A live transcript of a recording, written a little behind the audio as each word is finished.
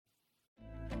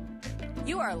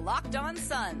You are Locked On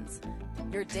Suns,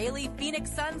 your daily Phoenix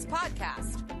Suns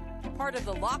podcast. Part of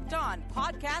the Locked On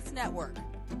Podcast Network,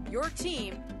 your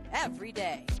team every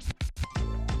day.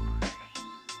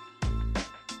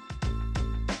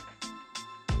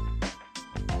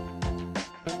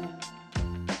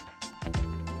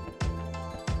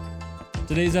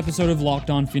 Today's episode of Locked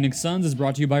On Phoenix Suns is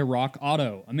brought to you by Rock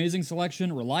Auto. Amazing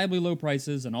selection, reliably low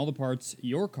prices, and all the parts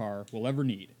your car will ever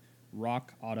need.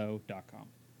 RockAuto.com.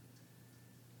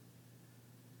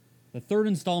 The third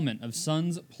installment of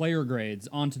Suns Player Grades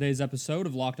on today's episode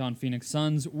of Locked On Phoenix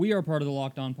Suns. We are part of the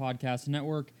Locked On Podcast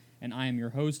Network, and I am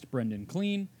your host, Brendan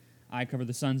Clean. I cover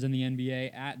the Suns and the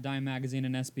NBA at Dime Magazine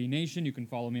and SB Nation. You can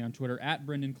follow me on Twitter at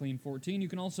BrendanClean14. You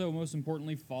can also, most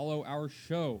importantly, follow our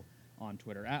show on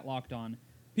Twitter at Locked On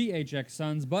PHX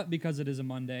Suns. But because it is a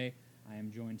Monday, I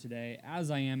am joined today,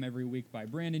 as I am every week, by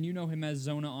Brandon. You know him as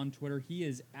Zona on Twitter. He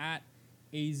is at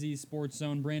AZ Sports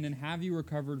Zone. Brandon, have you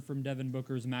recovered from Devin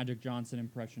Booker's Magic Johnson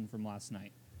impression from last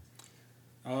night?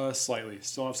 Slightly.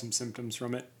 Still have some symptoms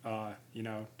from it.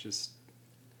 Just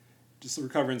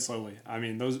recovering slowly. I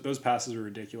mean, those passes are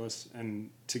ridiculous, and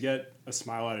to get a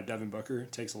smile out of Devin Booker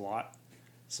takes a lot.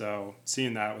 So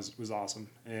seeing that was awesome,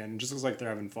 and just looks like they're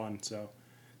having fun. So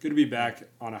good to be back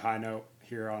on a high note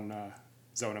here on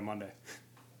Zona Monday.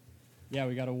 Yeah,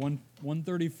 we got a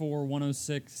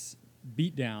 134-106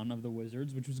 beatdown of the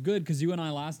Wizards, which was good because you and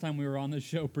I last time we were on the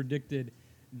show predicted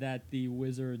that the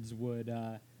Wizards would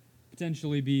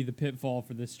potentially be the pitfall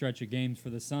for this stretch of games for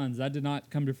the Suns. That did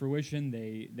not come to fruition.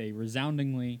 They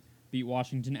resoundingly beat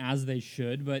Washington, as they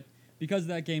should, but because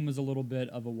that game was a little bit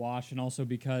of a wash, and also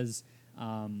because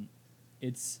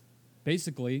it's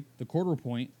basically the quarter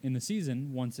point in the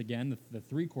season, once again, the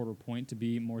three-quarter point to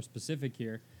be more specific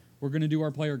here, we're going to do our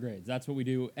player grades. That's what we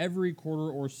do every quarter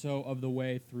or so of the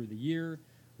way through the year.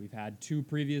 We've had two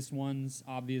previous ones,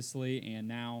 obviously, and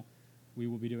now we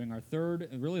will be doing our third,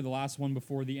 really the last one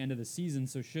before the end of the season,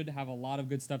 so should have a lot of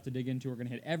good stuff to dig into. We're going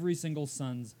to hit every single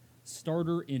Suns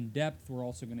starter in depth. We're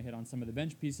also going to hit on some of the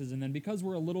bench pieces, and then because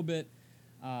we're a little bit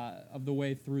of the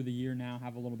way through the year now,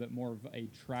 have a little bit more of a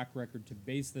track record to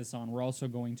base this on, we're also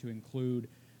going to include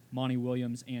Monty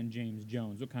Williams and James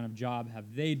Jones. What kind of job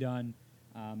have they done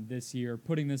this year,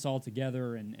 putting this all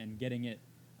together and getting it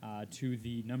to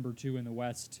the number 2 in the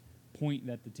West point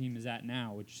that the team is at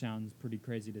now, which sounds pretty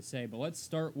crazy to say. But let's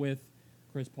start with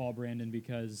Chris Paul, Brandon,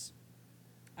 because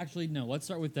actually, no, let's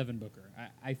start with Devin Booker.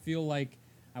 I feel like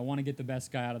I want to get the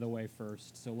best guy out of the way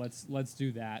first, so let's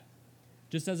do that.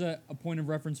 Just as a point of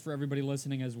reference for everybody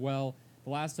listening as well, the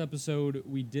last episode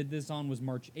we did this on was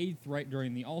March 8th, right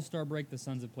during the All-Star break. The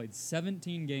Suns have played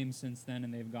 17 games since then,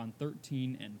 and they've gone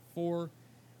 13-4.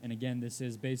 And again, this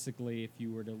is basically, if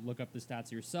you were to look up the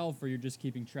stats yourself or you're just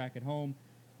keeping track at home,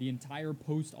 the entire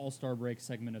post-All-Star break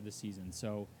segment of the season.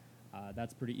 So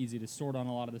that's pretty easy to sort on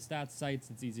a lot of the stats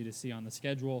sites. It's easy to see on the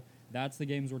schedule. That's the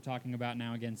games we're talking about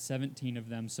now. Again, 17 of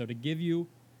them. So to give you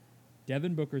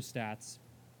Devin Booker's stats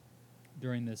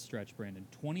during this stretch, Brandon,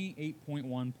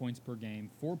 28.1 points per game,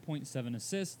 4.7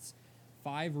 assists,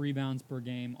 5 rebounds per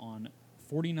game on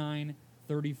 49,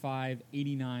 35,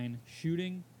 89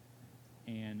 shooting,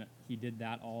 and he did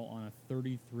that all on a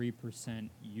 33%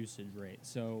 usage rate.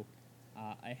 So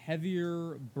a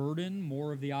heavier burden,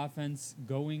 more of the offense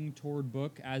going toward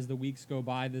Book as the weeks go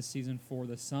by this season for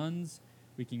the Suns.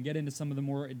 We can get into some of the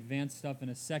more advanced stuff in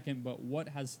a second, but what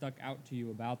has stuck out to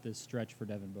you about this stretch for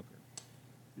Devin Booker?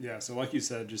 Yeah, so like you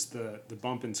said, just the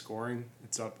bump in scoring,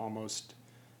 it's up almost,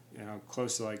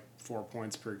 close to like 4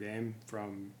 points per game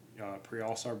from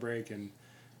pre-All-Star break, and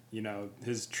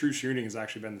his true shooting has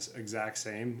actually been the exact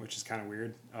same, which is kind of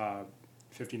weird,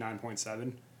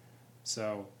 59.7.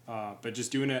 So, but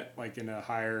just doing it like in a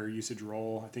higher usage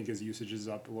role, I think his usage is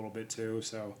up a little bit too.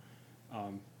 So,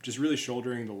 just really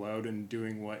shouldering the load and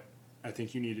doing what I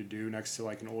think you need to do next to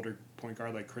like an older point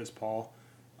guard like Chris Paul.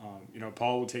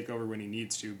 Paul will take over when he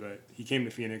needs to, but he came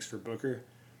to Phoenix for Booker,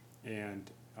 and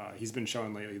he's been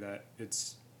showing lately that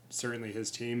it's certainly his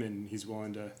team, and he's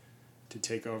willing to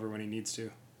take over when he needs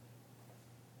to.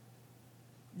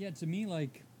 Yeah, to me,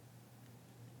 like,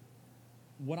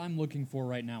 what I'm looking for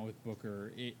right now with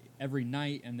Booker, every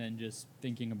night, and then just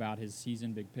thinking about his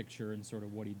season, big picture, and sort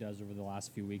of what he does over the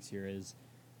last few weeks here is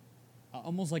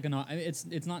almost like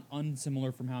it's not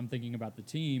unsimilar from how I'm thinking about the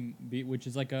team, which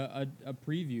is like a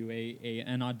preview,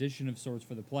 an audition of sorts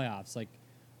for the playoffs. Like,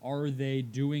 are they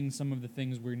doing some of the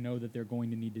things we know that they're going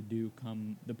to need to do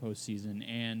come the postseason?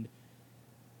 And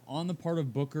on the part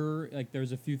of Booker, like,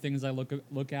 there's a few things I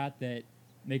look at that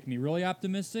make me really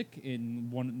optimistic. In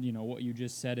one, what you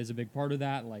just said is a big part of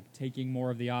that, like taking more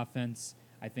of the offense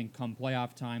I think come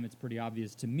playoff time, it's pretty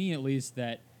obvious to me at least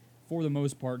that for the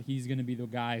most part, he's going to be the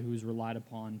guy who's relied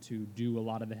upon to do a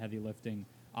lot of the heavy lifting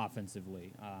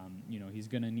offensively. He's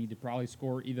going to need to probably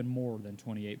score even more than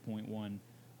 28.1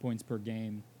 points per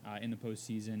game in the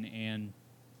postseason, and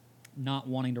not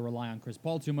wanting to rely on Chris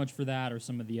Paul too much for that or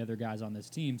some of the other guys on this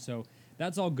team. So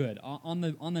that's all good. On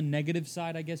the negative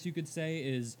side, I guess you could say,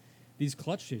 is these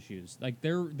clutch issues. Like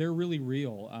they're really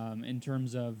real in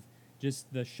terms of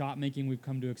just the shot making we've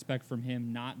come to expect from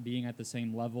him not being at the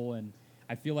same level. And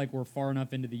I feel like we're far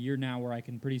enough into the year now where I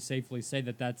can pretty safely say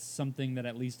that that's something that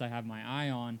at least I have my eye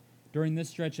on. During this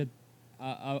stretch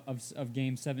of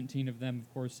Game 17 of them,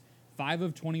 of course, 5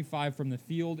 of 25 from the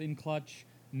field in clutch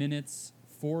minutes,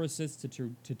 4 assists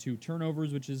to 2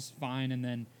 turnovers, which is fine, and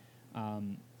then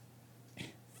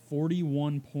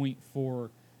 41.4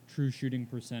 true shooting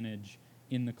percentage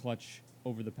in the clutch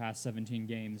over the past 17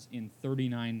 games in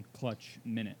 39 clutch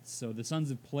minutes. So the Suns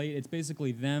have played, it's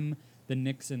basically them, the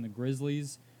Knicks, and the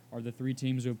Grizzlies are the 3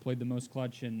 teams who have played the most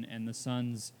clutch, and the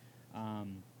Suns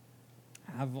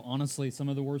have honestly some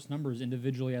of the worst numbers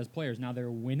individually as players. Now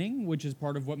they're winning, which is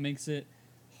part of what makes it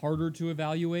harder to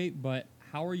evaluate, but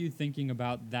how are you thinking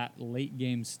about that late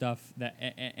game stuff that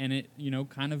and it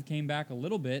kind of came back a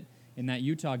little bit in that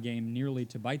Utah game nearly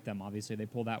to bite them? Obviously they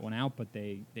pulled that one out, but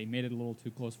they made it a little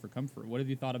too close for comfort. What have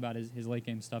you thought about his late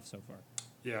game stuff so far?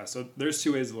 Yeah, so there's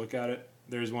 2 ways to look at it.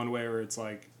 There's one way where it's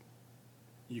like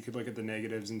you could look at the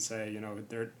negatives and say,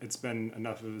 it's been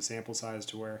enough of a sample size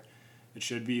to where it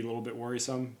should be a little bit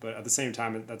worrisome, but at the same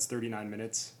time, that's 39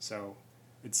 minutes, so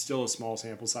it's still a small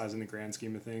sample size in the grand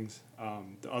scheme of things.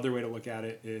 The other way to look at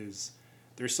it is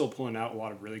they're still pulling out a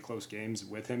lot of really close games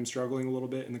with him struggling a little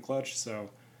bit in the clutch, so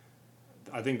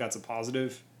I think that's a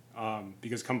positive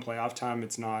because come playoff time,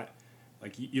 it's not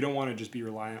like you don't want to just be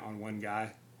reliant on one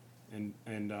guy, and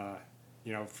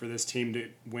for this team to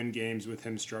win games with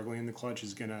him struggling in the clutch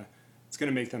it's gonna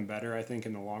make them better, I think,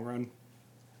 in the long run.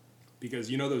 Because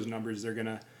those numbers, they're going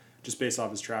to, just based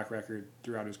off his track record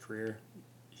throughout his career,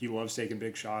 he loves taking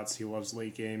big shots. He loves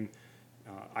late game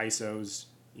ISOs,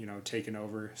 taking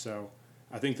over. So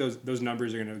I think those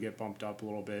numbers are going to get bumped up a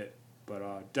little bit,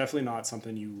 but definitely not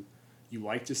something you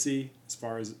like to see as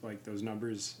far as like those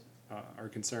numbers are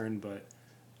concerned. But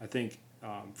I think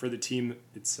for the team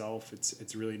itself,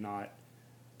 it's really not,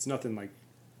 it's nothing like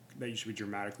that you should be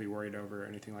dramatically worried over or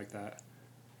anything like that.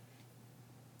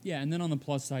 Yeah, and then on the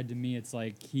plus side, to me, it's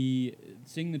like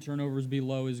seeing the turnovers be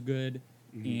low is good,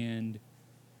 and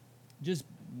just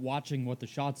watching what the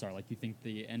shots are. Like, you think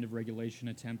the end of regulation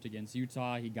attempt against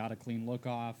Utah, he got a clean look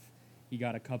off. He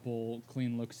got a couple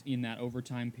clean looks in that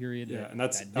overtime period. Yeah, and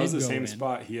that was the same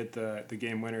spot he hit the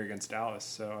game winner against Dallas.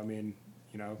 So, I mean,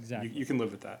 exactly. you can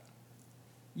live with that.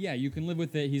 Yeah, you can live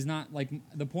with it. He's not, like,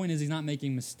 the point is he's not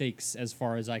making mistakes as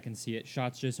far as I can see it.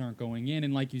 Shots just aren't going in.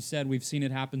 And like you said, we've seen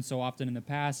it happen so often in the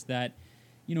past that,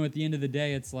 at the end of the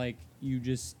day, it's like you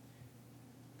just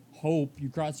hope, you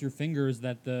cross your fingers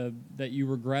that you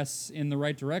regress in the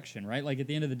right direction, right? Like, at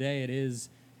the end of the day, it is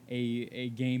a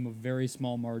game of very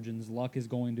small margins. Luck is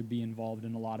going to be involved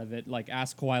in a lot of it. Like,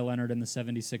 ask Kawhi Leonard and the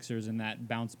 76ers in that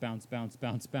bounce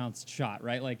shot,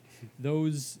 right? Like,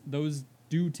 those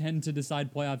do tend to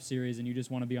decide playoff series, and you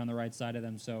just want to be on the right side of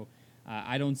them. So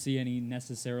I don't see any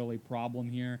necessarily problem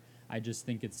here. I just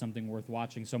think it's something worth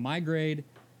watching. So my grade,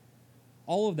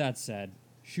 all of that said,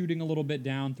 shooting a little bit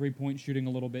down, 3-point shooting a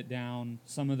little bit down,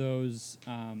 some of those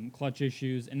clutch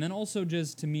issues, and then also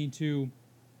just to me too,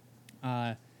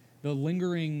 the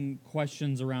lingering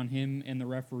questions around him and the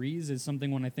referees is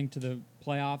something when I think to the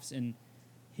playoffs and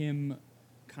him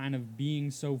kind of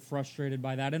being so frustrated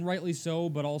by that, and rightly so,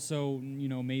 but also,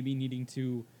 maybe needing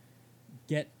to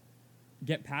get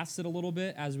past it a little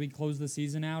bit as we close the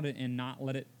season out and not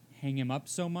let it hang him up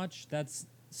so much. That's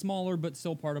smaller, but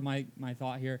still part of my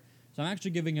thought here. So I'm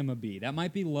actually giving him a B. That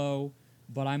might be low,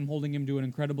 but I'm holding him to an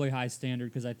incredibly high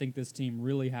standard because I think this team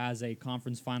really has a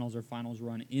conference finals or finals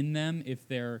run in them if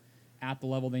they're at the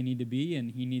level they need to be,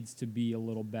 and he needs to be a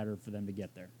little better for them to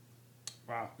get there.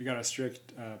 Wow, we got a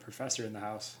strict professor in the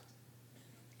house.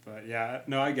 But yeah,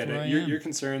 no, I get it. Your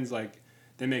concerns, like,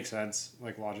 they make sense,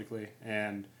 like, logically.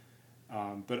 And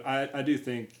but I do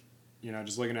think,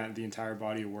 just looking at the entire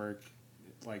body of work,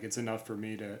 like, it's enough for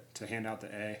me to hand out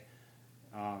the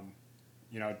A.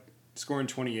 Scoring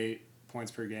 28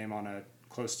 points per game on a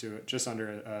close to it, just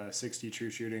under 60 true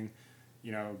shooting,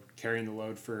 carrying the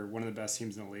load for one of the best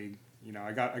teams in the league.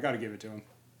 I got to give it to him.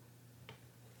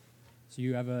 So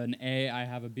you have an A, I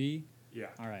have a B? Yeah.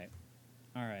 All right.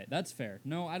 That's fair.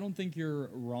 No, I don't think you're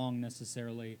wrong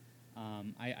necessarily.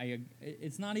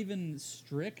 It's not even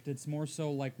strict. It's more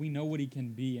so like we know what he can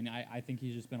be, and I think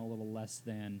he's just been a little less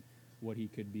than what he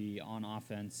could be on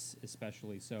offense,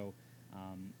 especially. So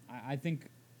I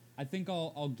think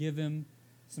I'll give him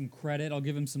some credit. I'll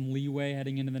give him some leeway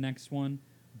heading into the next one.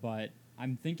 But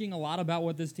I'm thinking a lot about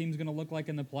what this team's going to look like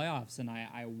in the playoffs, and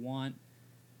I want,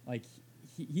 like,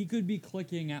 he could be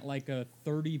clicking at like a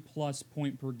 30-plus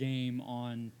point per game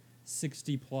on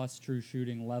 60-plus true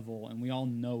shooting level, and we all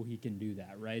know he can do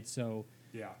that, right? So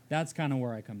yeah, that's kind of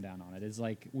where I come down on it. Is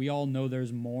like we all know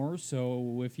there's more,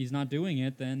 so if he's not doing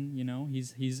it, then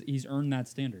he's earned that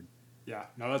standard. Yeah,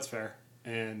 no, that's fair.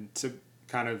 And to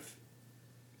kind of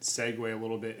segue a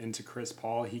little bit into Chris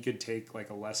Paul, he could take like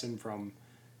a lesson from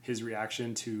his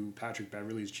reaction to Patrick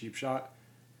Beverley's cheap shot.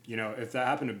 If that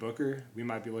happened to Booker, we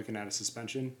might be looking at a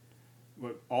suspension.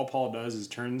 What all Paul does is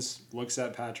turns, looks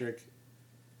at Patrick,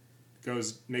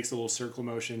 makes a little circle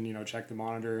motion, check the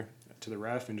monitor to the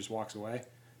ref, and just walks away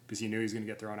because he knew he was going to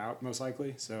get thrown out most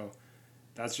likely. So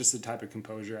that's just the type of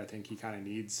composure I think he kind of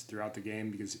needs throughout the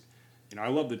game because, I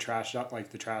love the trash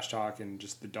talk and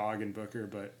just the dog and Booker,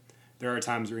 but there are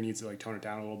times where he needs to tone it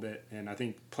down a little bit. And I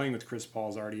think playing with Chris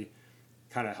Paul's already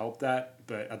kind of helped that,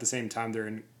 but at the same time, they're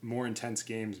in more intense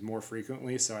games more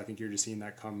frequently. So I think you're just seeing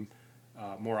that come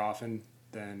more often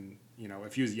than,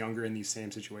 if he was younger in these same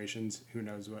situations, who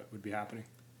knows what would be happening.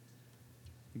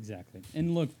 Exactly.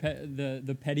 And look,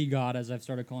 the petty god, as I've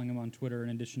started calling him on Twitter, in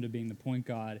addition to being the point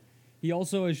god, he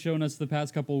also has shown us the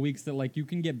past couple of weeks that you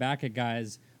can get back at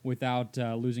guys without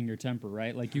losing your temper,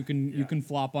 right? You can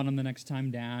flop on him the next time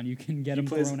down. You can get him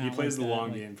thrown out. He plays the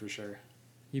long game for sure.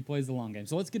 He plays the long game.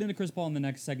 So let's get into Chris Paul in the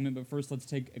next segment, but first let's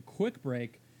take a quick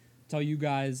break, tell you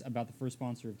guys about the first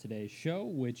sponsor of today's show,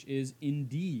 which is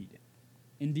Indeed.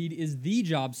 Indeed is the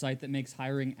job site that makes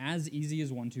hiring as easy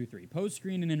as 1, 2, 3. Post,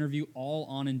 screen, and interview all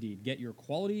on Indeed. Get your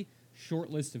quality short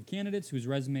list of candidates whose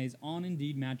resumes on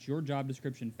Indeed match your job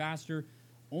description faster.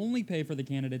 Only pay for the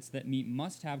candidates that meet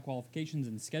must-have qualifications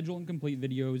and schedule and complete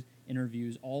videos,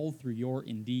 interviews, all through your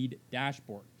Indeed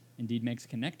dashboard. Indeed makes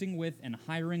connecting with and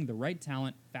hiring the right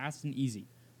talent fast and easy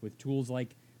with tools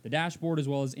like the dashboard as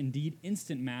well as Indeed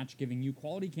Instant Match, giving you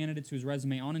quality candidates whose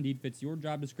resume on Indeed fits your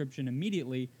job description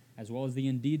immediately, as well as the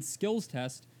Indeed skills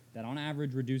test that on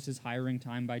average reduces hiring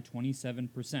time by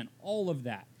 27%. All of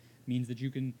that means that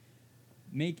you can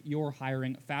make your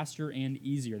hiring faster and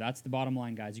easier. That's the bottom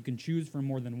line, guys. You can choose from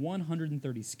more than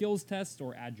 130 skills tests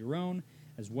or add your own,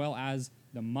 as well as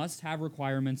the must-have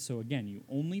requirements. So again, you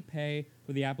only pay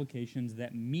for the applications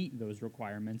that meet those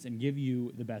requirements and give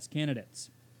you the best candidates.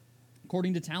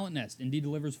 According to Talent Nest, Indeed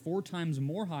delivers 4 times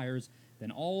more hires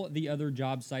than all the other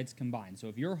job sites combined. So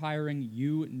if you're hiring,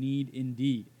 you need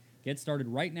Indeed. Get started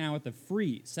right now with the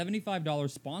free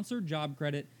 $75 sponsored job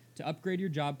credit to upgrade your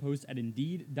job post at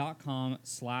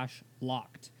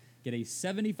Indeed.com/locked. Get a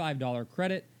 $75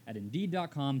 credit at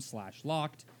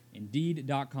Indeed.com/locked.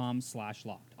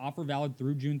 Indeed.com/locked. Offer valid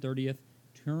through June 30th.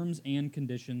 Terms and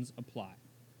conditions apply.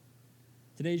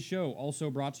 Today's show also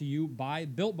brought to you by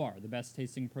Built Bar, the best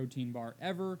tasting protein bar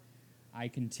ever. I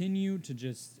continue to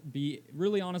just be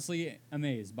really honestly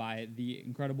amazed by the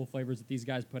incredible flavors that these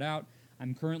guys put out.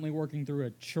 I'm currently working through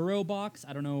a churro box.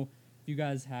 I don't know if you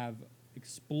guys have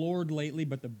explored lately,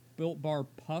 but the Built Bar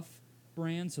Puff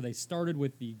brand, so they started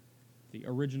with the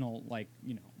original,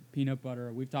 peanut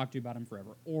butter. We've talked to you about them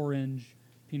forever. Orange,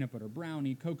 peanut butter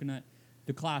brownie, coconut,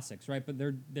 the classics, right? But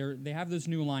they have this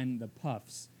new line, the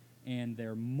Puffs, and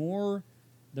they're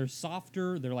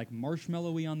softer. They're like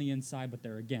marshmallowy on the inside, but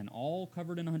they're, again, all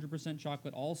covered in 100%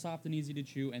 chocolate, all soft and easy to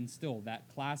chew, and still that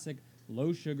classic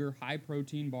low sugar, high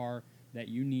protein bar that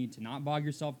you need to not bog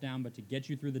yourself down, but to get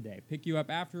you through the day. Pick you up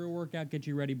after a workout, get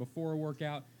you ready before a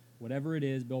workout. Whatever it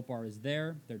is, Built Bar is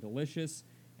there. They're delicious,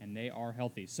 and they are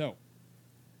healthy. So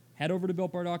head over to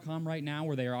BuiltBar.com right now,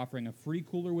 where they are offering a free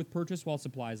cooler with purchase while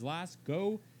supplies last.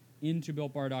 Go into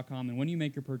BuiltBar.com, and when you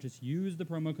make your purchase, use the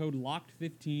promo code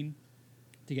LOCKED15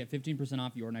 to get 15%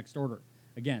 off your next order.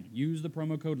 Again, use the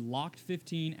promo code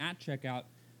LOCKED15 at checkout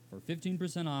for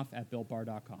 15% off at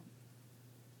BuiltBar.com.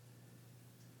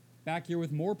 Back here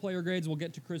with more player grades. We'll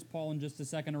get to Chris Paul in just a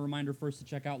second. A reminder first to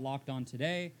check out Locked On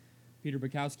Today. Peter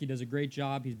Bukowski does a great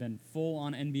job. He's been full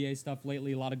on NBA stuff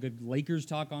lately. A lot of good Lakers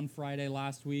talk on Friday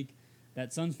last week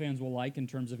that Suns fans will like in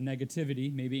terms of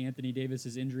negativity. Maybe Anthony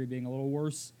Davis's injury being a little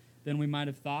worse than we might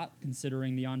have thought,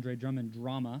 considering the Andre Drummond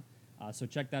drama. So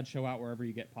check that show out wherever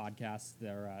you get podcasts.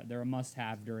 They're a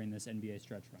must-have during this NBA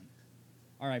stretch run.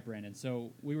 All right, Brandon.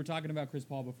 So we were talking about Chris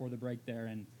Paul before the break there,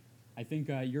 and I think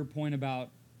your point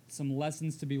about some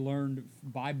lessons to be learned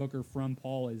by Booker from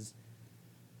Paul is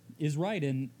is right.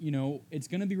 And, it's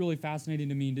going to be really fascinating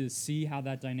to me to see how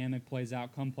that dynamic plays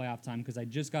out come playoff time, because I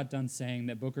just got done saying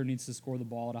that Booker needs to score the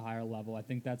ball at a higher level. I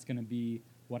think that's going to be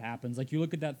what happens. Like, you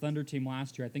look at that Thunder team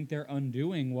last year, I think their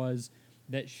undoing was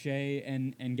that Shea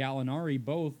and Gallinari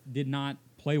both did not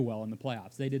play well in the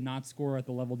playoffs. They did not score at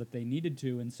the level that they needed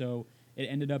to, and so it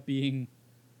ended up being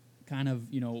kind of,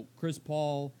 Chris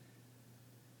Paul,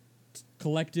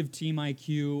 collective team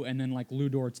IQ, and then like Lou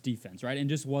Dort's defense, right? And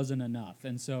just wasn't enough.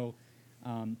 And so,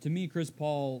 to me, Chris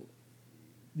Paul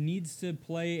needs to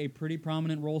play a pretty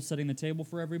prominent role setting the table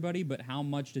for everybody, but how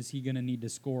much is he going to need to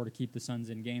score to keep the Suns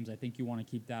in games? I think you want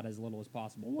to keep that as little as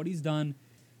possible. What he's done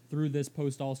through this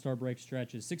post-All-Star break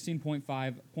stretch is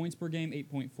 16.5 points per game,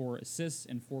 8.4 assists,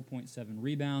 and 4.7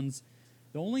 rebounds.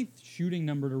 The only shooting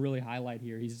number to really highlight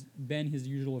here, he's been his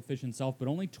usual efficient self, but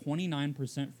only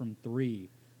 29% from three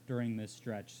during this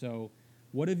stretch. So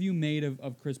what have you made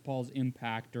of Chris Paul's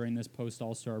impact during this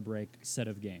post-All-Star break set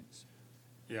of games?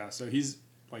 Yeah, so he's,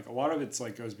 like, a lot of it's,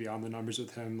 like, goes beyond the numbers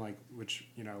with him, like, which,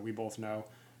 we both know.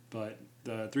 But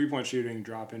the three-point shooting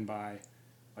dropping by,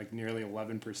 like, nearly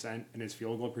 11%, and his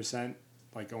field goal percent,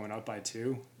 like, going up by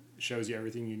 2, shows you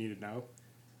everything you need to know.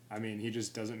 I mean, he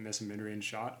just doesn't miss a mid-range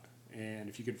shot, and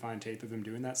if you could find tape of him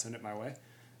doing that, send it my way.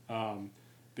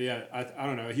 But yeah, I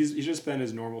don't know. He's just been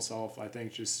his normal self. I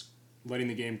think just letting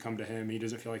the game come to him. He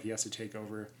doesn't feel like he has to take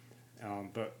over,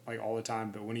 but like all the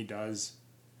time. But when he does,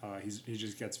 he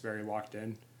just gets very locked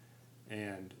in.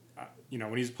 And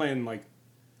when he's playing like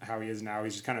how he is now,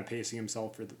 he's just kind of pacing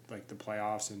himself for the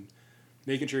playoffs and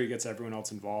making sure he gets everyone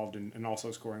else involved and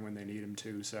also scoring when they need him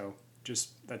to. So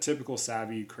just that typical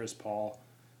savvy Chris Paul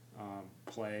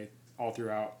play all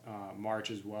throughout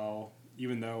March as well.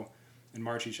 Even though in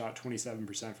March he shot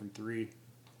 27% from three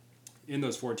in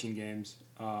those 14 games.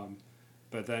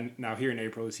 But then now here in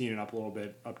April he's heating up a little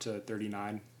bit, up to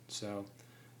 39. So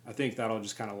I think that'll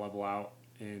just kind of level out.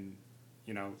 And,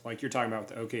 like you're talking about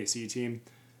with the OKC team,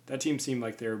 that team seemed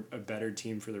like they're a better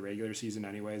team for the regular season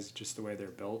anyways, just the way they're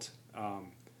built.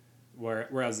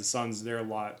 Whereas the Suns, they're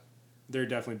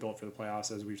definitely built for the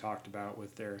playoffs, as we've talked about,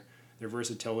 with their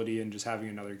versatility and just having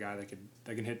another guy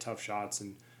that can hit tough shots.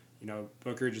 And,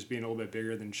 Booker just being a little bit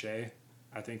bigger than Shea,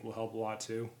 I think will help a lot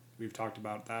too. We've talked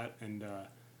about that. And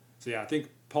so, yeah, I think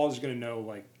Paul's going to know,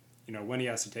 when he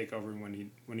has to take over and when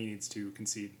he needs to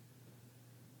concede.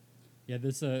 Yeah,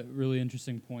 this is a really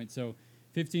interesting point. So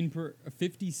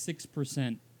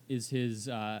 56% is his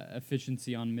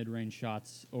efficiency on mid-range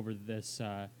shots over this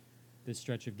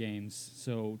stretch of games.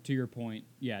 So to your point,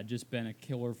 yeah, just been a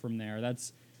killer from there.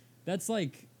 That's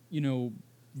like,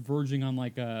 verging on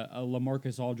like a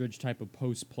LaMarcus Aldridge type of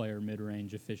post player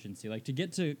mid-range efficiency. Like to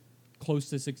get to close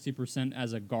to 60%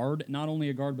 as a guard, not only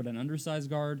a guard but an undersized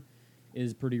guard,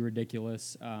 is pretty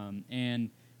ridiculous.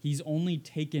 And he's only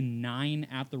taken 9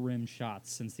 at the rim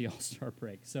shots since the All-Star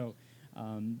break. So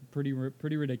pretty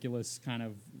ridiculous kind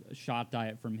of shot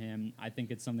diet from him. I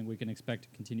think it's something we can expect to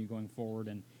continue going forward.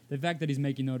 And the fact that he's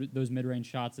making those mid-range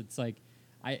shots, it's like,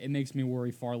 it makes me worry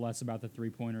far less about the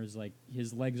three-pointers. Like,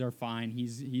 his legs are fine.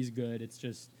 He's good. It's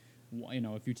just,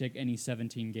 if you take any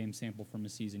 17-game sample from a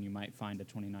season, you might find a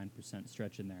 29%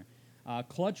 stretch in there.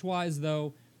 Clutch-wise,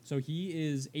 though, so he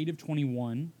is 8 of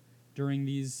 21 during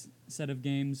these set of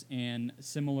games, and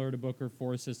similar to Booker,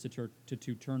 4 assists to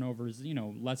 2 turnovers,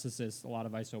 less assists, a lot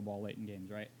of iso ball late in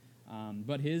games, right?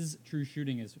 But his true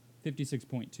shooting is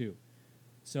 56.2.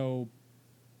 So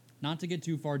not to get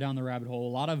too far down the rabbit hole,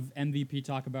 a lot of MVP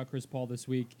talk about Chris Paul this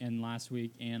week and last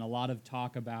week, and a lot of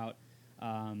talk about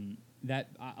that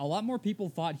a lot more people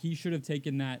thought he should have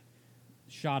taken that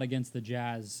shot against the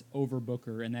Jazz over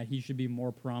Booker and that he should be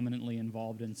more prominently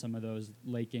involved in some of those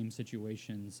late game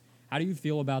situations. How do you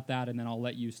feel about that? And then I'll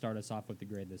let you start us off with the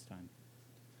grade this time.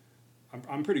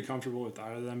 I'm pretty comfortable with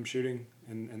either of them shooting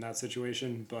in that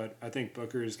situation, but I think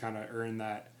Booker's kind of earned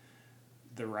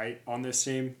the right on this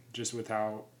team just with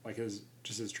how his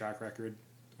track record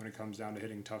when it comes down to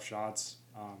hitting tough shots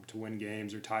to win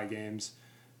games or tie games,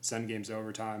 send games to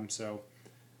overtime. So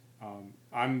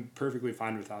I'm perfectly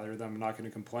fine with either of them. I'm not going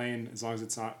to complain as long as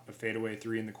it's not a fadeaway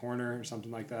 3 in the corner or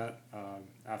something like that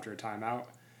after a timeout.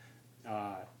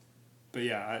 But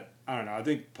yeah, I don't know. I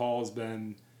think Paul's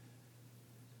been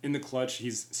in the clutch.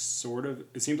 He's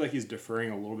it seems like he's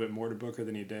deferring a little bit more to Booker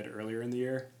than he did earlier in the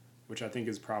year, which I think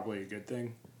is probably a good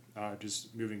thing,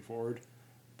 just moving forward.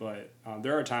 But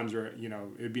there are times where,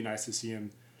 it would be nice to see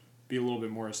him be a little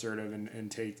bit more assertive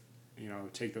and take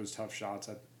those tough shots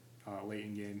at late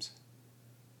in games.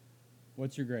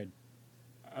 What's your grade?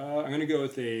 I'm going to go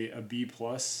with a B+.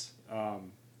 I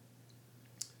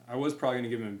was probably going to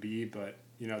give him a B, but,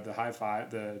 the high five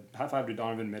to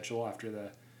Donovan Mitchell after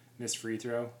the missed free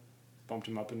throw bumped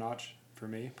him up a notch for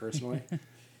me personally.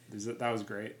 That was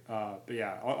great. But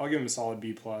yeah, I'll give him a solid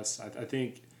B+. I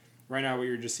think right now what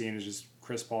you're just seeing is just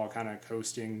Chris Paul kind of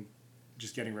coasting,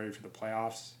 just getting ready for the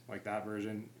playoffs, like that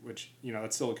version, which,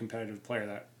 that's still a competitive player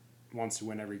that wants to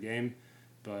win every game,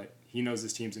 but he knows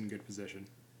his team's in good position.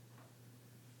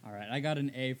 All right, I got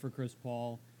an A for Chris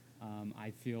Paul.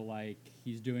 I feel like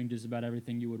he's doing just about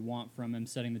everything you would want from him,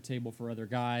 setting the table for other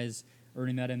guys,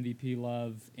 earning that MVP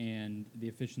love, and the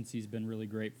efficiency's been really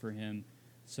great for him.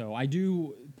 So I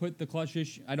do put the clutch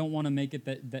issue. I don't want to make it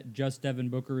that just Devin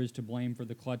Booker is to blame for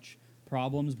the clutch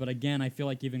problems, but again, I feel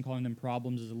like even calling them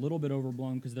problems is a little bit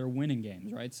overblown because they're winning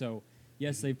games, right? So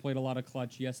yes, they've played a lot of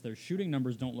clutch. Yes, their shooting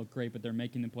numbers don't look great, but they're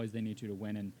making the plays they need to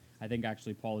win, and I think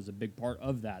actually Paul is a big part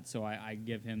of that. So I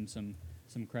give him some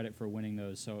credit for winning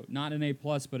those. So not an A+,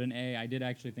 but an A. I did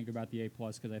actually think about the A+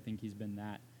 because I think he's been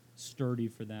that sturdy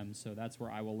for them. So that's where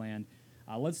I will land.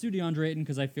 Let's do DeAndre Ayton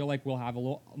because I feel like we'll have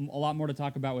a lot more to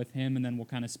talk about with him, and then we'll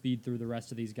kind of speed through the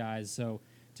rest of these guys. So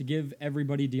to give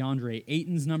everybody DeAndre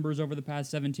Ayton's numbers over the past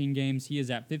 17 games, he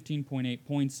is at 15.8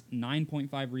 points,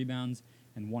 9.5 rebounds,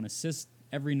 and 1 assist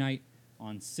every night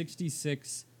on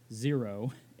 66-0,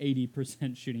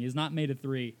 80% shooting. He has not made a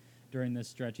three during this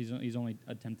stretch. He's only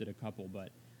attempted a couple, but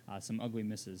some ugly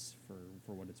misses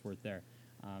for what it's worth there.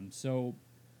 So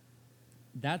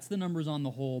that's the numbers on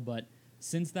the whole, but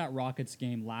since that Rockets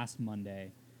game last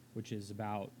Monday, which is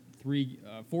about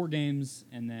 4 games,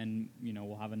 and then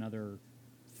we'll have another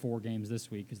 4 games this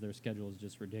week because their schedule is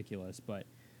just ridiculous, but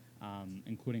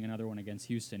including another one against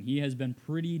Houston. He has been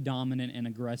pretty dominant and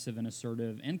aggressive and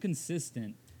assertive and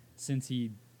consistent since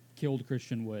he killed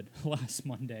Christian Wood last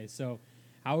Monday. So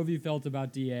how have you felt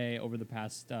about DA over the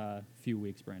past few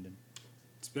weeks, Brandon?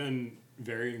 It's been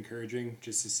very encouraging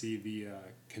just to see the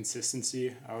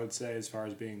consistency, I would say, as far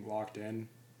as being locked in.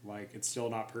 Like, it's still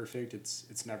not perfect.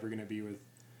 It's never going to be with,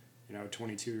 a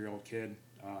 22-year-old kid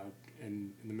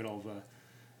in the middle of a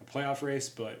playoff race.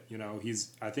 But,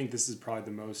 I think this is probably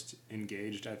the most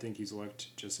engaged I think he's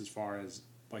looked just as far as,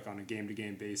 like, on a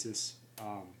game-to-game basis.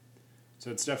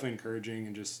 So it's definitely encouraging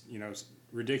and just,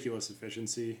 ridiculous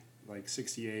efficiency, like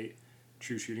 68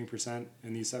 true shooting percent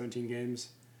in these 17 games.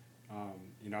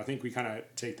 I think we kind of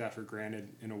take that for granted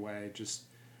in a way. Just,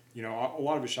 a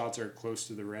lot of his shots are close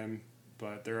to the rim,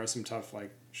 but there are some tough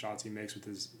shots he makes with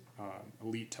his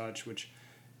elite touch, which,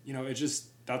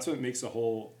 that's what makes the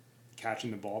whole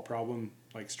catching the ball problem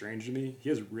strange to me. He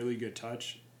has really good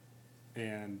touch,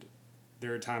 and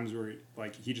there are times where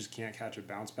he just can't catch a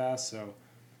bounce pass. So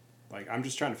I'm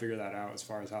just trying to figure that out as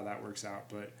far as how that works out.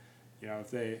 But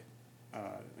if they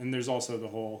and there's also the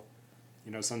whole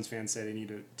Suns fans say they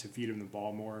need to feed him the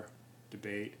ball more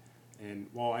debate. And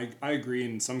while I agree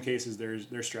in some cases there's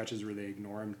stretches where they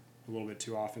ignore him a little bit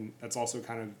too often, that's also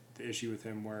kind of the issue with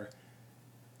him where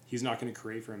he's not going to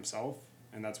create for himself.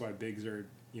 And that's why bigs are,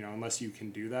 unless you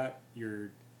can do that,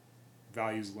 your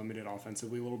value's limited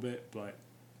offensively a little bit. But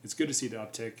it's good to see the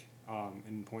uptick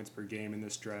in points per game in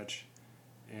this stretch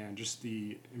and just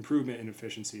the improvement in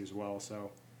efficiency as well.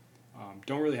 So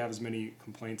don't really have as many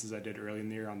complaints as I did early in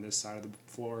the year on this side of the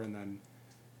floor. And then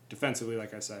defensively,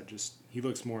 like I said, just he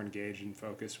looks more engaged and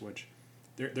focused, which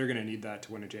they're going to need that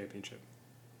to win a championship.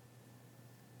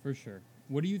 For sure.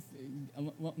 What do you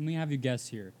let me have you guess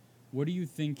here. What do you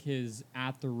think his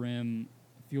at the rim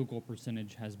field goal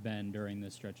percentage has been during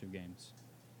this stretch of games?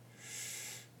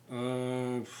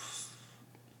 Low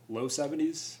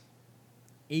 70s.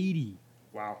 80.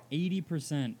 Wow.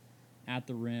 80% at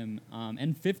the rim,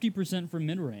 and 50% from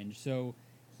mid-range. So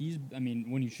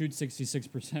when you shoot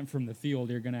 66% from the field,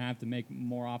 you're going to have to make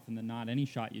more often than not any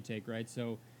shot you take, right?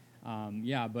 So,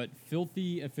 but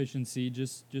filthy efficiency,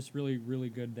 just really, really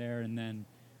good there. And then,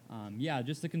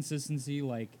 just the consistency,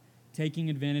 taking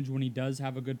advantage when he does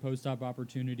have a good post-up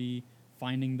opportunity,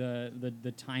 finding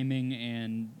the timing,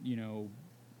 and,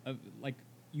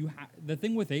 the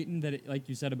thing with Ayton that, like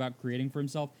you said about creating for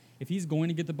himself, if he's going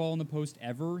to get the ball in the post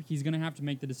ever, he's going to have to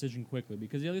make the decision quickly.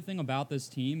 Because the other thing about this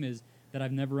team is that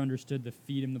I've never understood the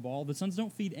feed him the ball. The Suns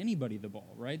don't feed anybody the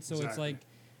ball, right? So Exactly. It's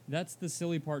that's the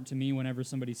silly part to me whenever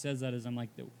somebody says that is I'm like,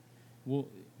 well,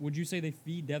 would you say they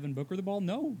feed Devin Booker the ball?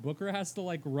 No. Booker has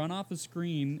to run off a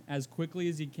screen as quickly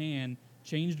as he can,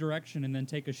 change direction, and then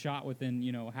take a shot within,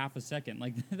 half a second.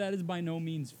 That is by no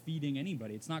means feeding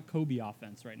anybody. It's not Kobe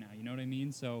offense right now. You know what I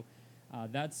mean? So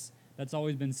that's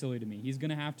always been silly to me. He's going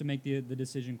to have to make the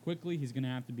decision quickly. He's going to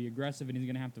have to be aggressive, and he's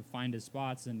going to have to find his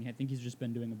spots. And I think he's just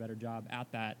been doing a better job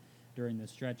at that during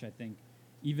this stretch. I think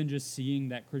even just seeing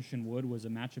that Christian Wood was a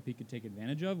matchup he could take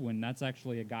advantage of when that's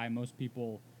actually a guy most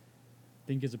people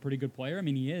think is a pretty good player. I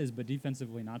mean, he is, but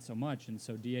defensively not so much. And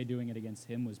so DA doing it against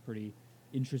him was pretty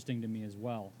interesting to me as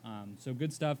well. So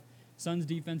good stuff. Suns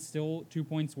defense still 2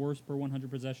 points worse per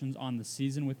 100 possessions on the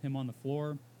season with him on the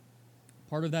floor.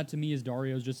 Part of that to me is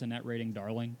Dario's just a net rating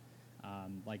darling.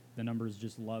 Like, the numbers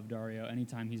just love Dario.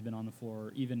 Anytime he's been on the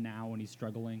floor, even now when he's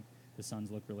struggling, the Suns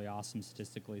look really awesome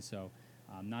statistically. So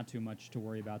not too much to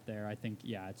worry about there. I think,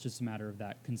 yeah, it's just a matter of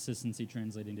that consistency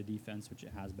translating to defense, which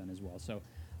it has been as well. So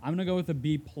I'm going to go with a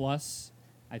B+.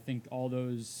 I think all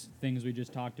those things we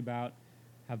just talked about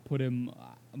have put him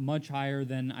much higher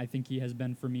than I think he has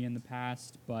been for me in the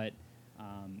past, but,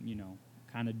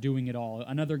 kind of doing it all.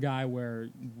 Another guy where,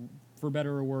 for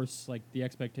better or worse, like, the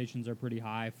expectations are pretty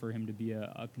high for him to be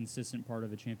a consistent part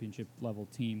of a championship-level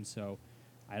team, so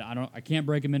I can't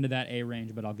break him into that A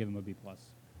range, but I'll give him a B+.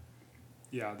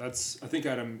 Yeah, I think I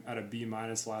had him at a B-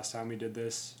 last time we did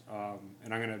this,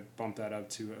 and I'm going to bump that up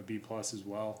to a B+ as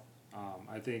well.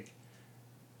 I think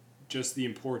just the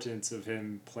importance of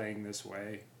him playing this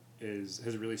way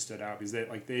has really stood out, because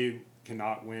they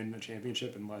cannot win a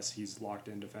championship unless he's locked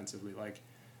in defensively. Like,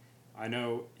 I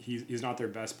know he's not their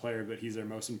best player, but he's their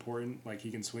most important. Like, he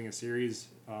can swing a series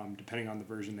depending on the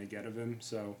version they get of him.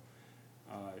 So,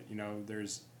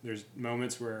 there's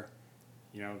moments where,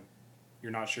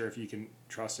 you're not sure if you can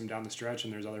trust him down the stretch,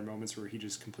 and there's other moments where he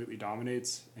just completely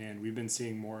dominates. And we've been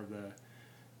seeing more of the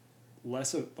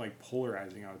less of, like,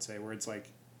 polarizing, I would say, where it's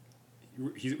like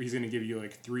he's going to give you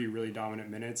like 3 really dominant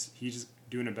minutes. He's just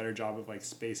doing a better job of, like,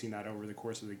 spacing that over the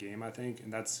course of the game, I think.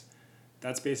 And that's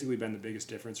basically been the biggest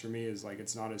difference for me, is like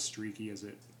it's not as streaky as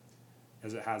it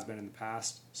has been in the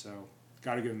past. So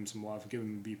got to give him some love. Give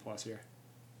him a B+ here.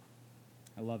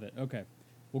 I love it. Okay.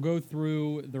 We'll go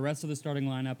through the rest of the starting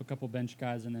lineup, a couple bench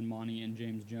guys, and then Monty and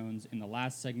James Jones in the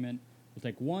last segment. We'll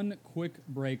take one quick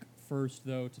break first,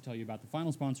 though, to tell you about the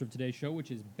final sponsor of today's show, which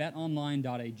is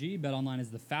betonline.ag. BetOnline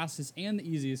is the fastest and the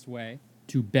easiest way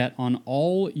to bet on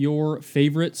all your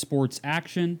favorite sports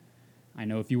action. I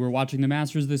know if you were watching the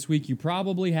Masters this week, you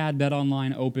probably had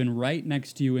BetOnline open right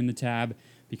next to you in the tab,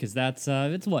 because it's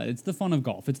the fun of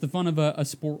golf. It's the fun of a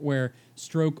sport where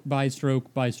stroke by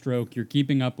stroke by stroke, you're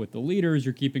keeping up with the leaders,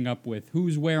 you're keeping up with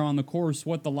who's where on the course,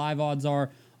 what the live odds are,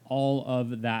 all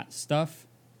of that stuff.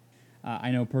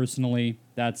 I know personally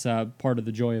that's part of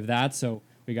the joy of that. So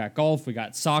we got golf, we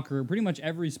got soccer, pretty much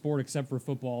every sport except for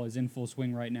football is in full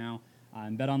swing right now.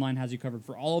 And BetOnline has you covered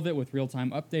for all of it with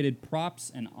real-time updated props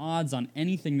and odds on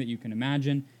anything that you can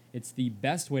imagine. It's the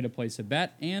best way to place a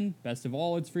bet, and best of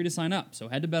all, it's free to sign up. So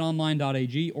head to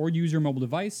betonline.ag or use your mobile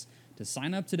device to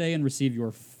sign up today and receive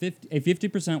your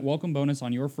 50% welcome bonus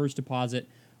on your first deposit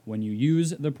when you use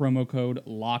the promo code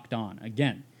LOCKEDON.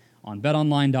 Again, on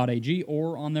betonline.ag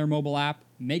or on their mobile app,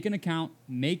 make an account,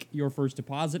 make your first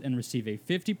deposit, and receive a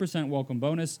 50% welcome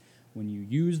bonus when you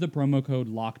use the promo code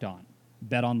LOCKEDON.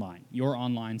 BetOnline, your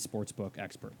online sportsbook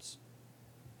experts.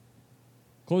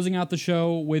 Closing out the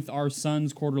show with our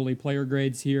Suns quarterly player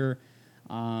grades here.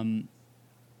 We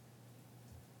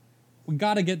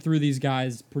got to get through these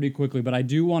guys pretty quickly, but I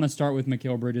do want to start with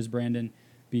Mikal Bridges, Brandon,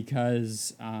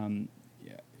 because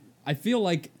I feel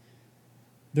like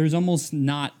there's almost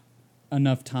not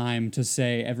enough time to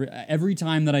say every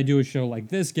time that I do a show like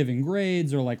this, giving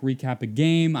grades or like recap a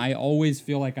game, I always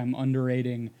feel like I'm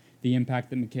underrating the impact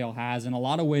that Mikal has. In a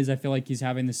lot of ways, I feel like he's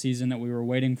having the season that we were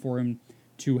waiting for him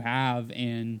to have,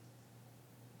 and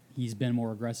he's been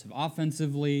more aggressive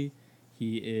offensively.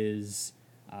 He is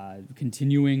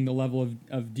continuing the level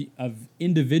of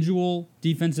individual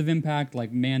defensive impact,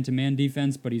 like man-to-man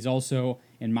defense, but he's also,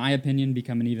 in my opinion,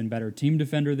 become an even better team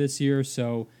defender this year.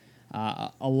 So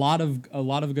a lot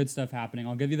of good stuff happening.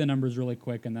 I'll give you the numbers really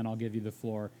quick, and then I'll give you the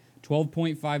floor.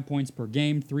 12.5 points per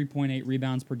game, 3.8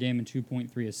 rebounds per game, and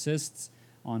 2.3 assists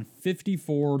on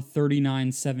 54,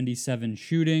 39, 77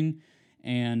 shooting.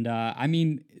 And,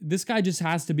 this guy just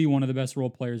has to be one of the best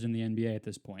role players in the NBA at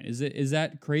this point. Is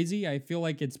that crazy? I feel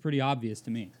like it's pretty obvious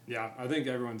to me. Yeah, I think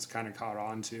everyone's kind of caught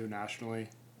on to nationally,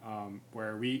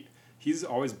 where he's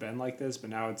always been like this,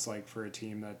 but now it's like for a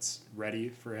team that's ready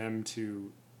for him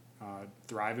to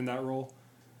thrive in that role.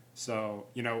 So,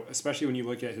 especially when you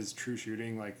look at his true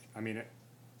shooting, it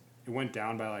went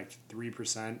down by like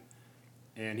 3%,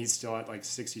 and he's still at like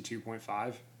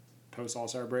 62.5 post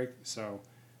All-Star break. So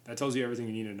that tells you everything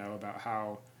you need to know about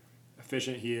how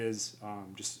efficient he is.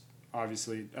 Just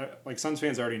obviously, like Suns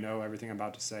fans already know everything I'm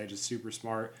about to say, just super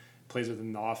smart, plays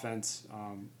within the offense,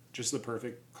 just the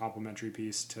perfect complementary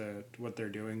piece to what they're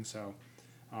doing. So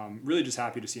really just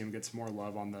happy to see him get some more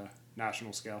love on the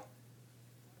national scale.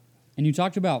 And you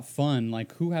talked about fun.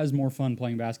 Like, who has more fun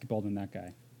playing basketball than that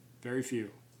guy? Very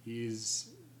few. He's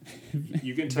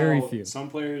You can Very tell few. some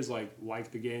players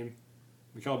like the game.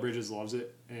 Mikal Bridges loves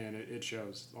it, and it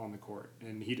shows on the court.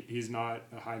 And he's not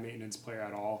a high maintenance player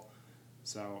at all.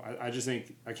 So I just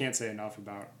think I can't say enough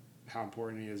about how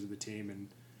important he is to the team, and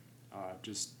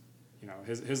just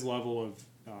his level of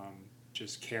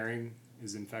just caring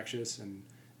is infectious, and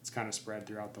it's kind of spread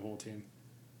throughout the whole team.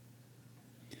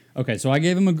 Okay, so I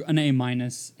gave him an A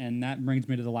minus, and that brings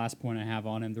me to the last point I have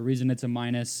on him. The reason it's a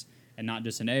minus and not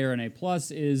just an A or an A plus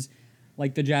is,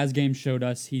 like the Jazz game showed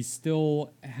us, he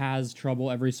still has trouble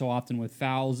every so often with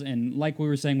fouls. And like we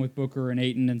were saying with Booker and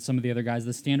Ayton and some of the other guys,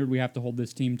 the standard we have to hold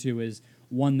this team to is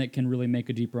one that can really make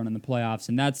a deep run in the playoffs,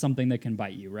 and that's something that can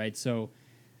bite you, right? So,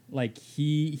 like,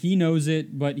 he knows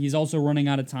it, but he's also running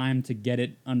out of time to get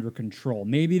it under control.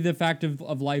 Maybe the fact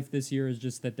of life this year is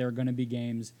just that there are going to be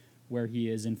games where he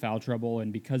is in foul trouble,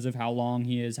 and because of how long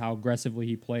he is, how aggressively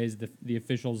he plays, the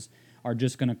officials are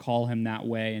just going to call him that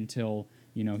way until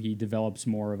he develops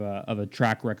more of a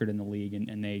track record in the league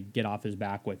and they get off his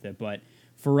back with it. But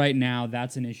for right now,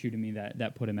 that's an issue to me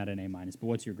that put him at an A minus. But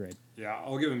what's your grade? Yeah,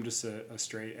 I'll give him just a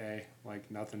straight A, like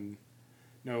nothing,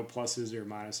 no pluses or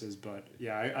minuses. But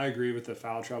yeah, I agree with the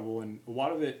foul trouble, and a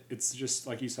lot of it's just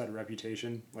like you said,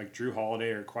 reputation. Like Drew Holiday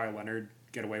or Kawhi Leonard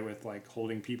get away with like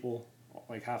holding people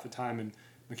like half the time, and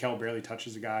Mikal barely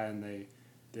touches a guy, and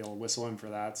they'll whistle him for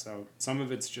that. So some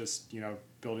of it's just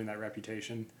building that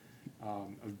reputation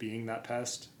of being that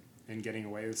pest and getting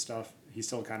away with stuff. He's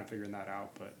still kind of figuring that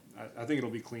out, but I think it'll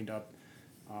be cleaned up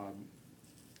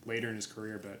later in his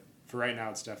career. But for right now,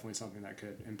 it's definitely something that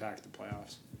could impact the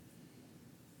playoffs.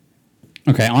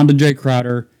 Okay, on to Jay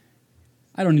Crowder.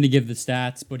 I don't need to give the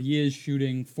stats, but he is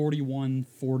shooting 41,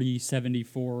 40,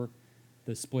 74.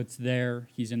 The splits there.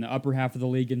 He's in the upper half of the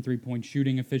league in three-point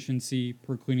shooting efficiency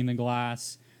per cleaning the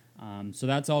glass. So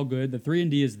that's all good. The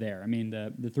 3-and-D is there. I mean,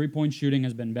 the three-point shooting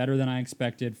has been better than I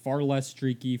expected. Far less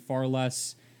streaky, far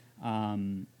less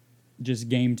just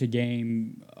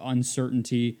game-to-game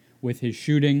uncertainty with his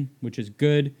shooting, which is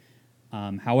good.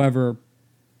 However,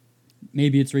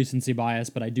 maybe it's recency bias,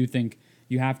 but I do think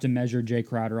you have to measure Jay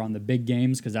Crowder on the big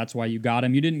games because that's why you got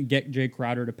him. You didn't get Jay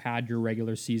Crowder to pad your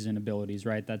regular season abilities,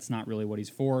 right? That's not really what he's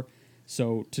for.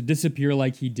 So to disappear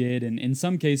like he did, and in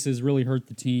some cases really hurt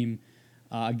the team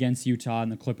against Utah and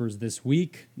the Clippers this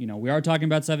week. We are talking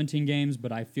about 17 games,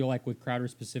 but I feel like with Crowder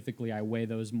specifically, I weigh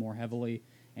those more heavily.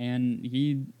 And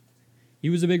he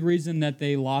was a big reason that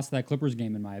they lost that Clippers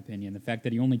game, in my opinion. The fact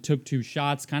that he only took 2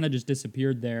 shots kind of just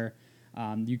disappeared there.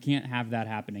 You can't have that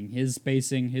happening. His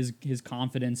spacing, his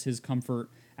confidence, his comfort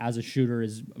as a shooter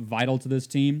is vital to this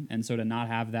team, and so to not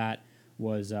have that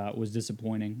was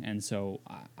disappointing. And so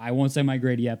I won't say my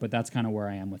grade yet, but that's kind of where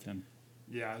I am with him.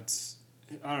 Yeah,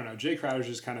 I don't know. Jay Crowder's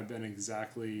just kind of been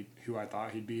exactly who I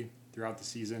thought he'd be throughout the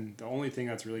season. The only thing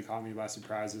that's really caught me by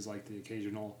surprise is like the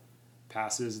occasional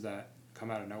passes that come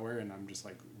out of nowhere, and I'm just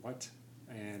like, what?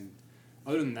 And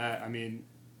other than that, I mean,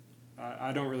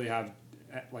 I don't really have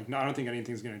I don't think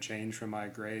anything's going to change from my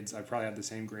grades. I probably had the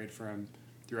same grade for him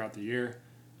throughout the year,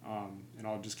 and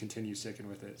I'll just continue sticking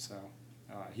with it. So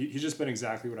he's just been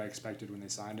exactly what I expected when they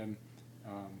signed him.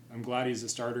 I'm glad he's a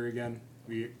starter again.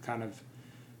 We kind of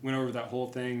went over that whole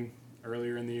thing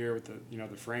earlier in the year with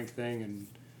the Frank thing, and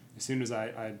as soon as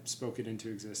I spoke it into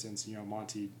existence,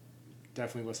 Monty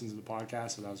definitely listens to the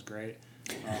podcast, so that was great.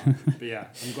 But yeah,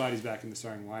 I'm glad he's back in the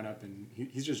starting lineup, and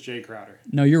he's just Jay Crowder.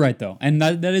 No, you're right, though. And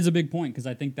that is a big point because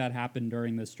I think that happened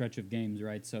during this stretch of games,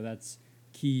 right? So that's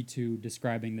key to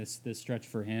describing this stretch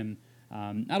for him.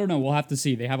 I don't know. We'll have to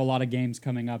see. They have a lot of games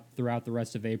coming up throughout the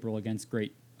rest of April against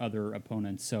great other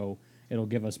opponents, so it'll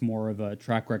give us more of a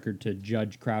track record to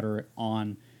judge Crowder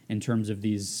on in terms of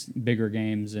these bigger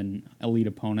games and elite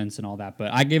opponents and all that.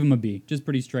 But I gave him a B, just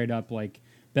pretty straight up, like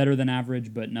better than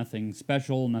average, but nothing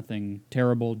special, nothing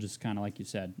terrible, just kind of like you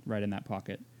said, right in that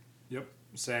pocket. Yep,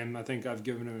 same. I think I've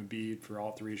given him a B for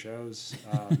all 3 shows,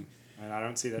 and I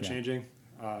don't see that changing.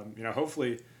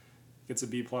 Hopefully gets a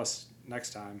B plus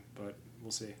next time, but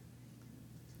we'll see.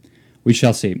 We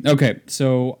shall see. Okay,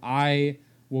 so I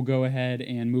will go ahead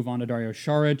and move on to Dario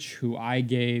Saric, who I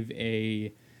gave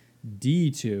a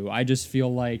D to. I just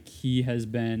feel like he has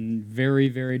been very,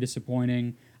 very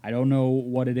disappointing. I don't know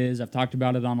what it is. I've talked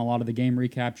about it on a lot of the game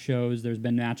recap shows. There's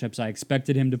been matchups I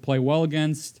expected him to play well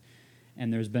against,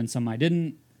 and there's been some I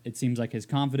didn't. It seems like his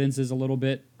confidence is a little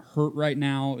bit hurt right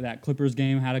now. That Clippers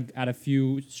game had a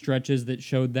few stretches that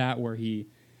showed that, where he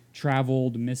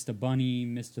traveled, missed a bunny,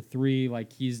 missed a 3.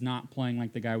 Like, he's not playing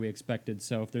like the guy we expected.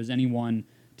 So if there's anyone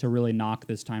to really knock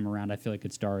this time around, I feel like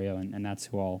it's Dario, and that's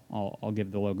who I'll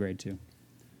give the low grade to.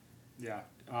 Yeah,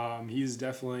 he's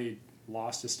definitely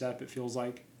lost a step, it feels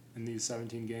like, in these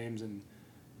 17 games, and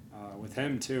With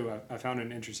him too, I found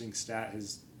an interesting stat.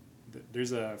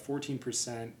 There's a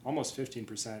 14%, almost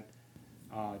 15%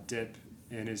 dip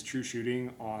in his true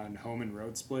shooting on home and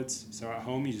road splits. So at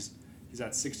home he's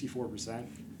at 64%.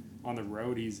 On the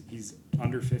road he's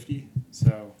under 50.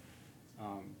 So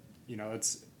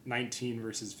that's 19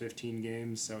 versus 15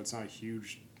 games. So it's not a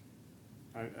huge.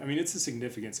 I mean, it's a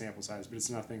significant sample size, but it's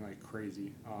nothing like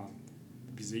crazy.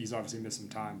 Because he's obviously missed some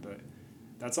time, but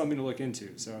that's something to look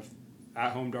into. So if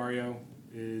at home Dario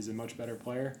is a much better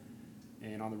player,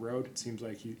 and on the road it seems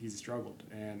like he's struggled.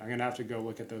 And I'm gonna have to go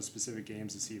look at those specific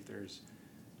games to see if there's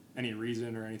any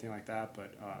reason or anything like that.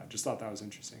 But just thought that was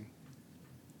interesting.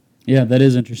 Yeah, that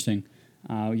is interesting.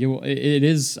 It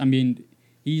is. I mean,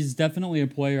 he's definitely a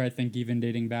player, I think, even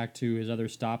dating back to his other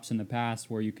stops in the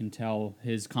past, where you can tell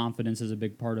his confidence is a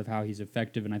big part of how he's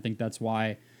effective. And I think that's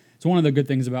why it's one of the good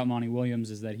things about Monty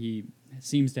Williams is that he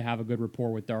seems to have a good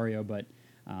rapport with Dario, but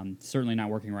certainly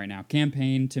not working right now.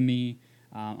 Campaign, to me,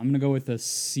 I'm going to go with a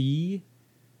C.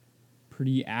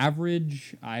 Pretty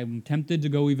average. I'm tempted to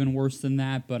go even worse than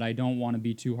that, but I don't want to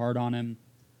be too hard on him.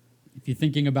 If you're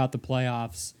thinking about the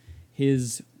playoffs,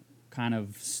 his kind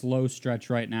of slow stretch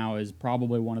right now is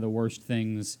probably one of the worst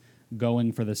things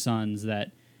going for the Suns,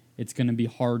 that it's going to be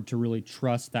hard to really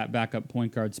trust that backup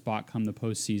point guard spot come the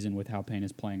postseason with how Payne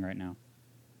is playing right now.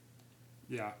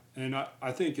 Yeah, and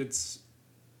I think it's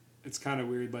kind of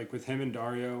weird. Like with him and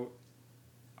Dario,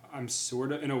 I'm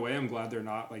sort of, in a way, I'm glad they're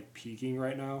not like peaking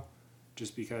right now,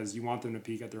 just because you want them to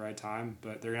peak at the right time,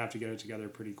 but they're going to have to get it together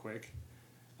pretty quick.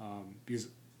 Because,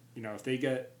 if they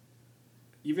get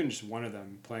even just one of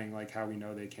them playing like how we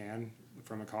know they can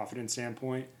from a confidence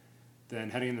standpoint, then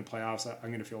heading in the playoffs, I'm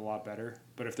going to feel a lot better.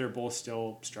 But if they're both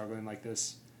still struggling like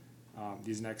this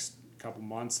these next couple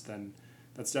months, then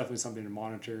that's definitely something to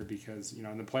monitor, because,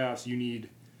 in the playoffs, you need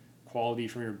quality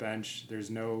from your bench. There's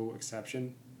no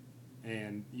exception,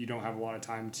 and you don't have a lot of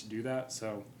time to do that.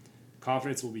 So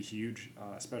confidence will be huge,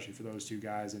 especially for those two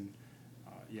guys. And,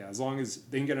 as long as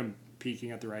they can get them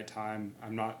peaking at the right time,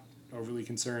 I'm not overly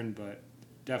concerned, but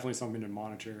definitely something to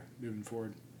monitor moving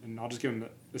forward. And I'll just give him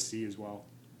the C as well.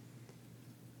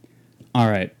 All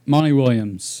right, Monty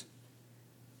Williams.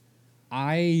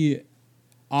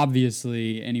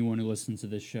 Obviously, anyone who listens to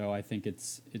this show, I think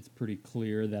it's pretty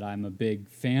clear that I'm a big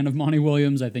fan of Monty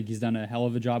Williams. I think he's done a hell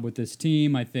of a job with this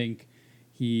team. I think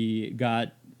he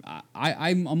got...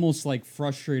 I'm almost like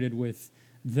frustrated with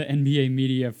the NBA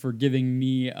media for giving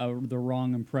me the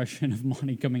wrong impression of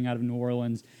Monty coming out of New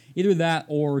Orleans. Either that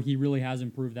or he really has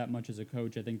improved that much as a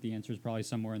coach. I think the answer is probably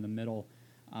somewhere in the middle.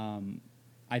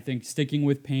 I think sticking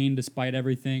with Payne despite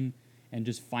everything and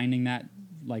just finding that,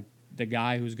 like, the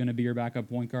guy who's going to be your backup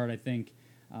point guard, I think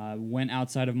went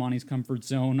outside of Monty's comfort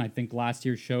zone. I think last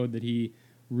year showed that he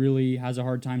really has a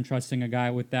hard time trusting a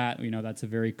guy with that. That's a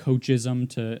very coachism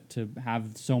to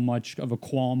have so much of a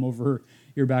qualm over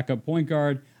your backup point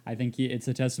guard. I think it's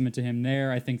a testament to him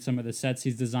there. I think some of the sets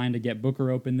he's designed to get Booker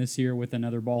open this year with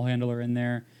another ball handler in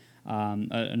there,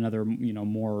 another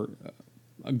more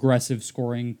aggressive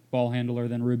scoring ball handler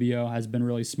than Rubio, has been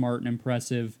really smart and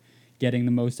impressive, getting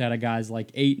the most out of guys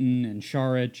like Ayton and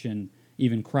Saric and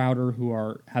even Crowder, who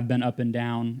have been up and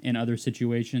down in other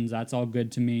situations. That's all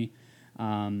good to me.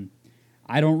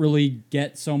 I don't really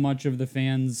get so much of the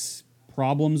fans'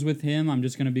 problems with him. I'm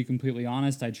just going to be completely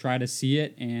honest. I try to see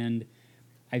it, and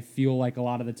I feel like a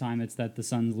lot of the time it's that the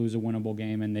Suns lose a winnable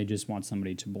game and they just want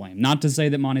somebody to blame. Not to say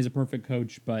that Monty's a perfect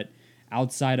coach, but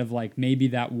outside of like maybe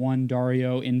that one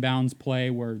Dario inbounds play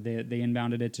where they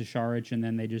inbounded it to Saric and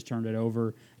then they just turned it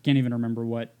over. I can't even remember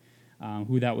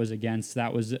who that was against.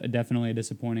 That was definitely a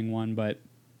disappointing one, but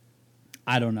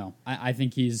I don't know. I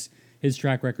think his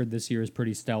track record this year is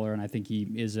pretty stellar, and I think he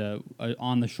is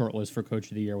on the short list for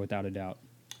Coach of the Year without a doubt.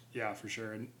 Yeah, for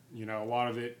sure. And, a lot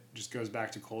of it just goes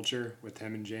back to culture with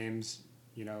him and James,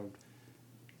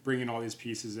 bringing all these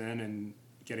pieces in and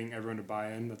getting everyone to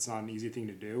buy in. That's not an easy thing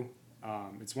to do.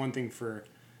 It's one thing for,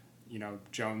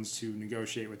 Jones to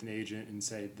negotiate with an agent and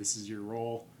say, this is your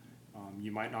role.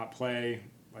 You might not play,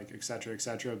 like, et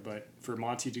cetera, but for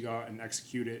Monty to go out and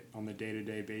execute it on the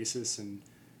day-to-day basis and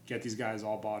get these guys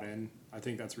all bought in, I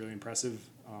think that's really impressive,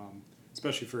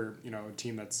 especially for, a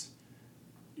team that's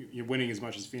winning as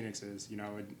much as Phoenix is.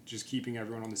 Just keeping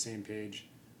everyone on the same page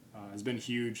has been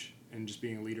huge, and just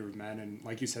being a leader of men. And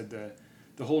like you said,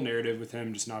 the whole narrative with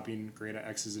him just not being great at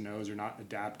X's and O's or not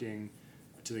adapting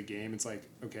to the game, it's like,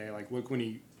 okay, like, look when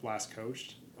he last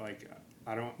coached. Like,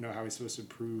 I don't know how he's supposed to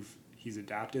prove he's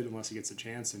adapted unless he gets a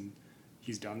chance, and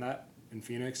he's done that in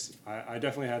Phoenix. I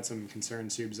definitely had some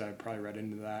concerns too, because I probably read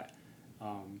into that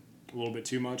a little bit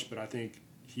too much, but I think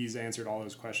he's answered all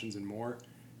those questions and more.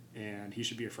 and he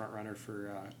should be a front runner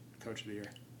for Coach of the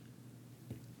Year.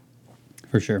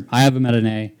 For sure. I have him at an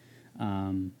A.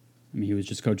 I mean, he was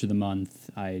just Coach of the Month.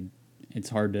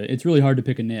 It's really hard to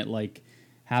pick a nit. Like,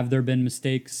 have there been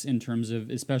mistakes in terms of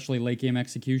especially late game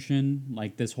execution,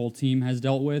 like this whole team has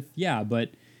dealt with? Yeah,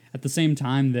 but at the same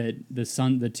time that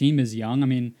the team is young. I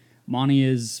mean, Monty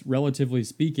is, relatively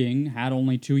speaking, had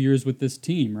only 2 years with this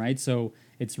team, right? So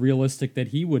it's realistic that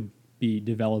he would be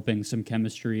developing some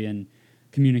chemistry and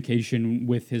communication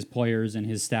with his players and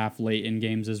his staff late in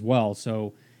games as well.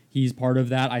 So he's part of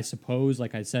that, I suppose.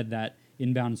 Like I said, that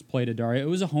inbounds play to Dario. It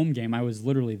was a home game. I was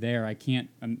literally there. I can't.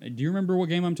 Do you remember what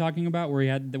game I'm talking about?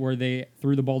 Where they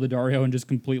threw the ball to Dario and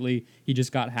he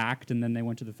just got hacked, and then they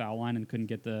went to the foul line and couldn't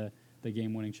get the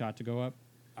game winning shot to go up.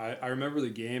 I remember the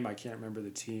game. I can't remember the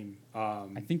team.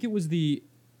 I think it was the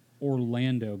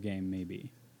Orlando game,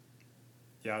 maybe.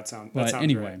 Yeah, that sounds. But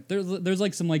anyway, right. there's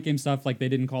like some late game stuff. Like they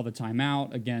didn't call the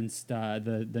timeout against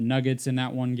the Nuggets in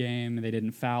that one game, and they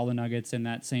didn't foul the Nuggets in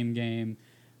that same game.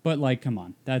 But like, come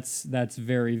on, that's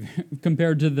very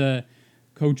compared to the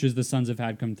coaches the Suns have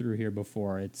had come through here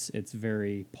before. It's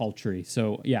very paltry.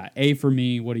 So yeah, A for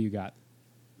me. What do you got?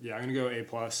 Yeah, I'm gonna go A+.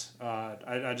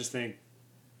 I just think,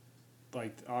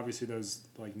 like, obviously those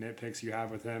like nitpicks you have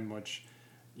with him, which,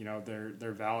 you know,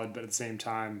 they're valid, but at the same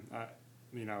time,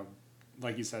 you know,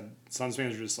 like you said, Suns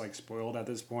fans are just like spoiled at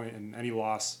this point, and any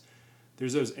loss,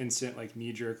 there's those instant like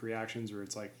knee jerk reactions where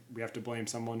it's like we have to blame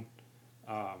someone,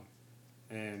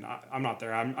 and I'm not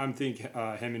there. I'm think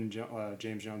him and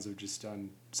James Jones have just done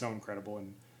so incredible,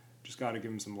 and just got to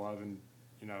give him some love, and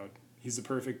you know he's the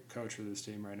perfect coach for this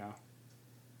team right now.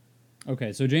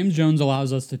 Okay, so James Jones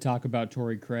allows us to talk about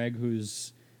Torrey Craig,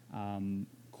 who's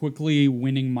quickly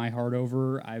winning my heart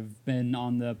over. I've been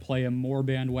on the play him more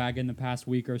bandwagon the past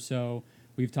week or so.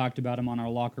 We've talked about him on our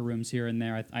locker rooms here and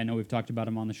there. I know we've talked about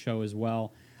him on the show as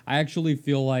well. I actually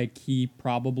feel like he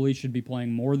probably should be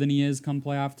playing more than he is come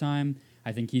playoff time.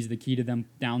 I think he's the key to them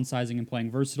downsizing and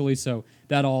playing versatilely. So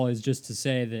that all is just to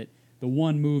say that the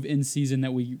one move in season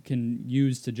that we can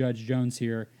use to judge Jones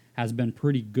here has been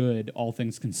pretty good, all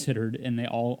things considered, and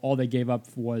all they gave up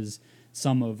was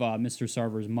some of Mr.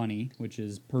 Sarver's money, which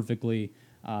is perfectly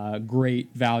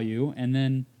great value. And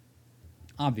then,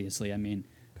 obviously, I mean,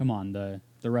 come on, the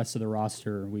rest of the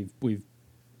roster we've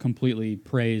completely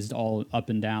praised all up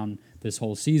and down this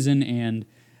whole season, and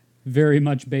very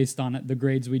much based on the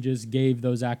grades we just gave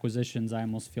those acquisitions, I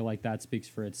almost feel like that speaks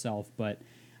for itself. But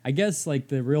I guess like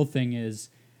the real thing is,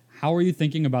 how are you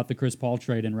thinking about the Chris Paul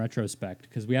trade in retrospect?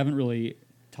 Because we haven't really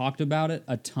talked about it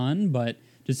a ton, but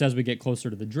just as we get closer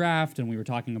to the draft, and we were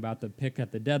talking about the pick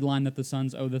at the deadline that the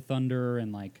Suns owe the Thunder,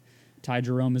 and like Ty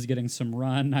Jerome is getting some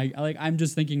run. I'm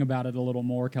just thinking about it a little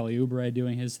more. Kelly Oubre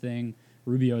doing his thing.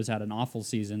 Rubio's had an awful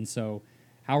season. So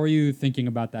how are you thinking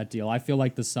about that deal? I feel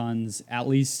like the Suns, at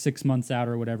least 6 months out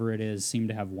or whatever it is, seem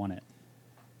to have won it.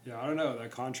 Yeah, I don't know.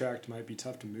 That contract might be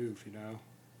tough to move, you know?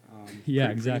 Yeah,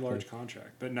 exactly. Pretty large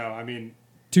contract. But no, I mean...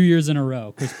 2 years in a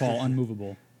row, Chris Paul,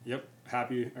 unmovable. Yep,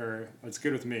 happy, or it's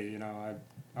good with me. You know,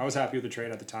 I was happy with the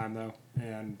trade at the time, though,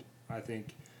 and I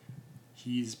think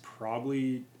he's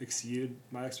probably exceeded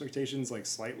my expectations, like,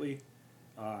 slightly.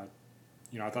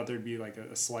 You know, I thought there'd be, like,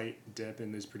 a slight dip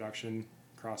in his production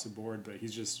across the board, but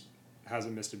he's just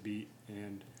hasn't missed a beat.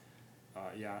 And,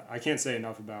 yeah, I can't say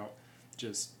enough about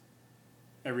just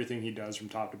everything he does from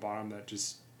top to bottom that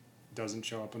just doesn't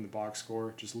show up in the box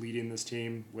score, just leading this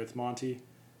team with Monty.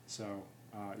 So,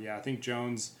 yeah, I think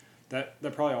Jones, that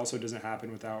probably also doesn't happen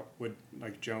without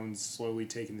Jones slowly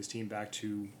taking this team back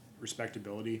to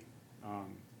respectability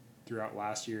throughout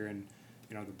last year and,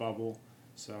 you know, the bubble.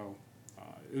 So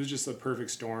it was just a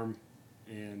perfect storm.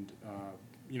 And,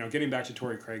 you know, getting back to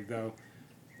Torrey Craig, though,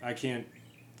 I can't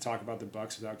talk about the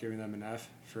Bucks without giving them an F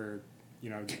for, you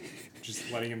know,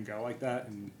 just letting him go like that.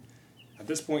 And at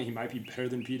this point, he might be better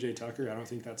than PJ Tucker. I don't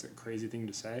think that's a crazy thing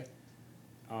to say.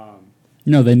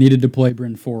 No, they needed to play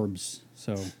Bryn Forbes,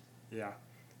 so yeah,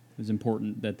 it was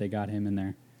important that they got him in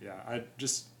there. Yeah, I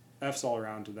just F's all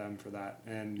around to them for that.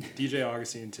 And DJ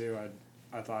Augustine, too,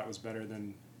 I thought was better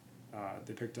than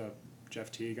they picked up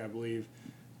Jeff Teague, I believe.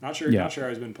 Not sure how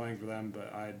he's been playing for them,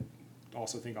 but I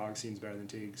also think Augustine's better than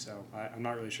Teague. So I'm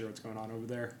not really sure what's going on over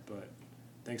there, but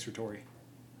thanks for Torrey.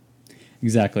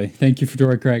 Exactly. Thank you for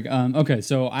Torrey Craig. Okay,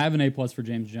 so I have an A+ for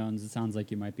James Jones. It sounds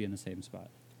like you might be in the same spot.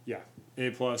 Yeah,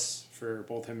 A+ for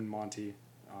both him and Monty.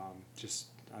 Just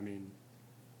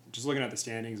looking at the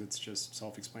standings, it's just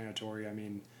self-explanatory. I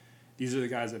mean, these are the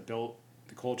guys that built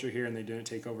the culture here, and they didn't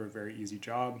take over a very easy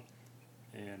job.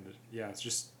 And, yeah, it's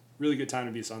just really good time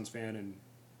to be a Suns fan, and,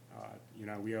 you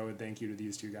know, we owe a thank you to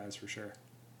these two guys for sure.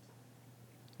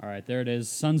 All right, there it is.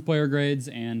 Suns player grades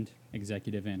and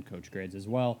executive and coach grades as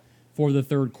well for the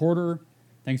third quarter.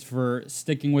 Thanks for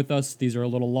sticking with us. These are a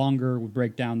little longer. We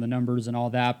break down the numbers and all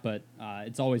that, but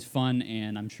it's always fun,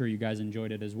 and I'm sure you guys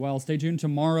enjoyed it as well. Stay tuned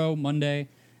tomorrow, Monday.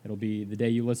 It'll be the day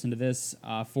you listen to this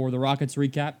for the Rockets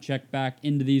recap. Check back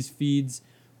into these feeds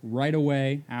right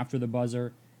away after the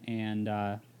buzzer, and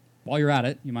while you're at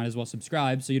it, you might as well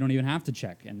subscribe so you don't even have to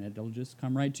check, and it'll just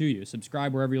come right to you.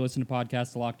 Subscribe wherever you listen to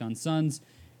podcasts to Locked On Suns,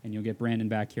 and you'll get Brandon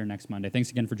back here next Monday.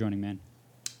 Thanks again for joining, man.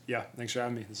 Yeah, thanks for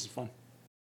having me. This is fun.